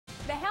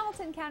The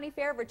Hamilton County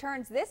Fair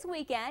returns this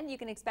weekend. You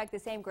can expect the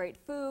same great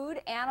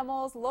food,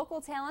 animals, local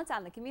talents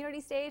on the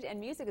community stage, and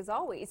music as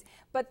always.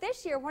 But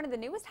this year, one of the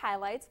newest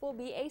highlights will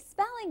be a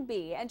spelling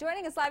bee. And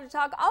joining us live to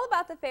talk all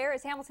about the fair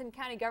is Hamilton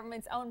County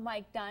Government's own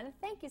Mike Dunn.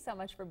 Thank you so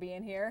much for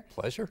being here.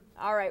 Pleasure.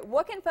 All right,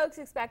 what can folks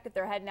expect if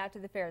they're heading out to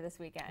the fair this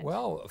weekend?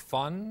 Well,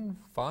 fun,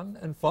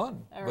 and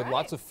fun. With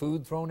lots of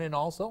food thrown in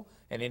also,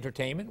 and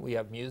entertainment. We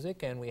have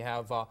music, and we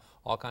have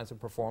all kinds of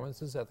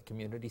performances at the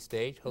community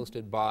stage,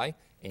 hosted by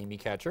Amy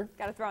Ketcher.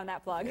 Got to throw in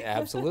that plug.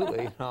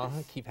 Absolutely.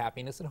 Keep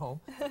happiness at home.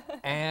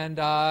 And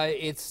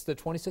it's the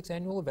 26th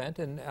annual event,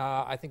 and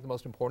I think the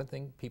most important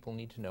thing people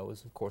need to know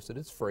is, of course, that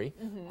it's free.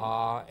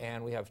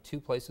 And we have two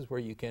places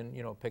where you can,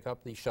 pick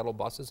up the shuttle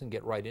buses and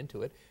get right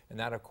into it. And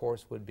that, of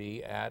course, would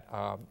be at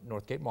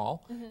Northgate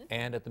Mall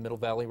and at the Middle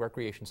Valley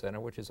Recreation Center,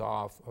 which is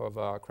off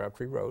of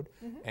Crabtree Road.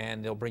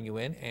 And they'll bring you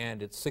in,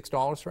 and it's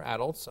 $6 for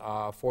adults,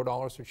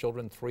 $4 for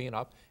children 3 and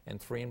up,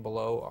 and 3 and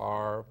below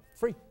are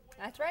free.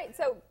 That's right.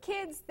 So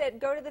kids that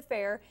go to the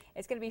fair,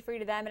 it's going to be free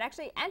to them. And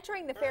actually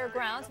entering the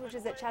fairgrounds, which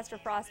is at Chester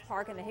Frost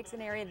Park in the Hickson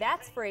area,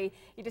 that's free.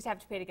 You just have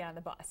to pay to get on the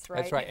bus, right?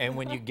 That's right. And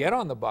when you get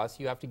on the bus,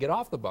 you have to get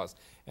off the bus.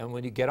 And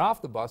when you get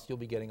off the bus, you'll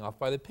be getting off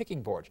by the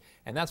picking porch.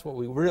 And that's what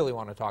we really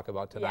want to talk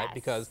about tonight,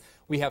 because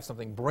we have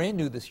something brand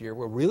new this year.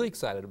 We're really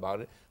excited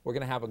about it. We're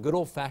going to have a good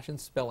old-fashioned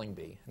spelling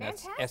bee. And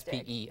that's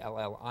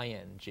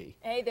S-P-E-L-L-I-N-G.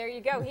 Hey, there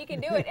you go. He can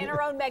do it. And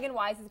our own Megan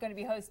Wise is going to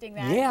be hosting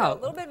that. Yeah. So a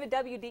little bit of a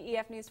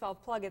WDEF News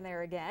 12 plug in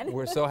there again.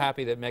 We're so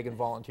happy that Megan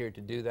volunteered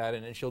to do that,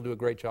 and she'll do a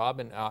great job.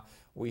 And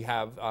we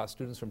have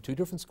students from 2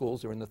 different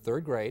schools. They're in the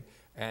 3rd grade,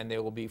 and they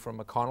will be from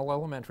McConnell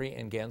Elementary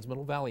and Gans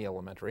Middle Valley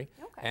Elementary.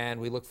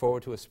 And we look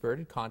forward to a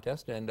spirited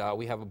contest, and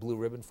we have a blue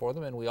ribbon for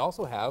them. And we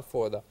also have,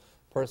 for the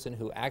person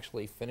who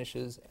actually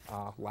finishes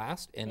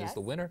last and is the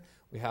winner,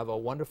 we have a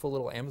wonderful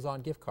little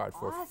Amazon gift card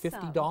for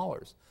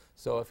 $50.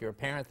 So if you're a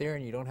parent there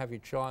and you don't have your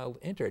child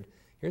entered,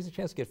 here's a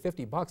chance to get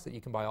 $50 that you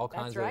can buy all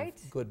kinds of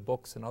good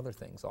books and other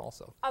things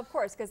also. Of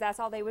course, because that's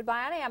all they would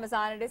buy on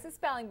Amazon. It is a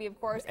spelling bee, of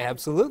course.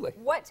 Absolutely.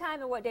 What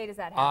time and what day does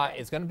that happen?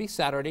 It's going to be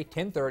Saturday,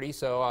 10:30.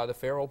 So the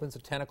fair opens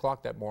at 10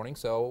 o'clock that morning.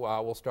 So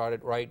we'll start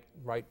it right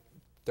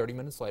 30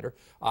 minutes later.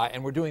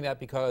 And we're doing that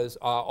because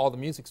all the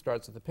music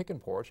starts at the Pick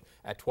and Porch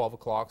at 12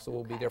 o'clock. So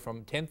we'll be there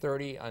from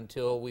 10:30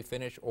 until we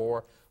finish,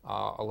 or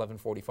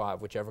 11:45,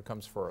 whichever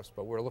comes first.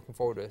 But we're looking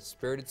forward to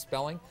spirited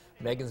spelling.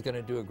 Megan's going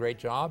to do a great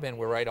job, and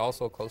we're right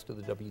also close to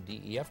the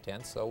WDEF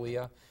tent. So we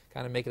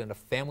kind of make it a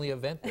family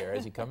event there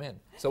as you come in.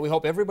 So we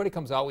hope everybody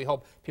comes out. We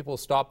hope people will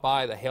stop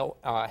by. The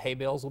hay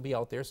bales will be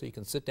out there so you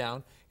can sit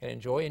down and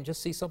enjoy and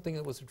just see something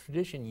that was a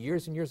tradition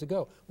years and years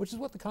ago, which is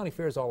what the county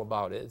fair is all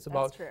about. It's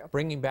about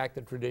bringing back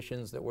the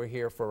traditions that were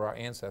here for our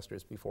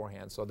ancestors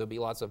beforehand. So there'll be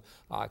lots of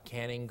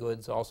canning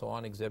goods also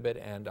on exhibit,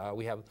 and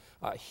we have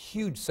a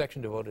huge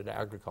section devoted to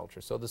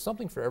agriculture. So there's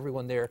something for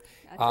everyone there.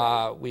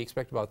 We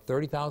expect about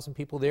 30,000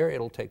 people there.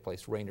 It'll take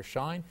place rain or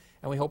shine,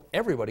 and we hope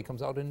everybody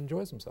comes out and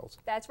enjoys themselves.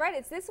 That's right.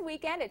 It's this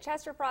weekend at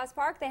Chester Frost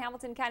Park, the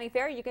Hamilton County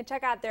Fair. You can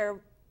check out their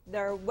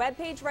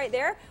webpage right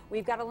there.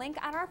 We've got a link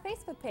on our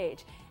Facebook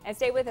page. And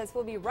stay with us.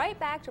 We'll be right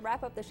back to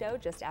wrap up the show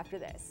just after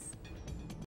this.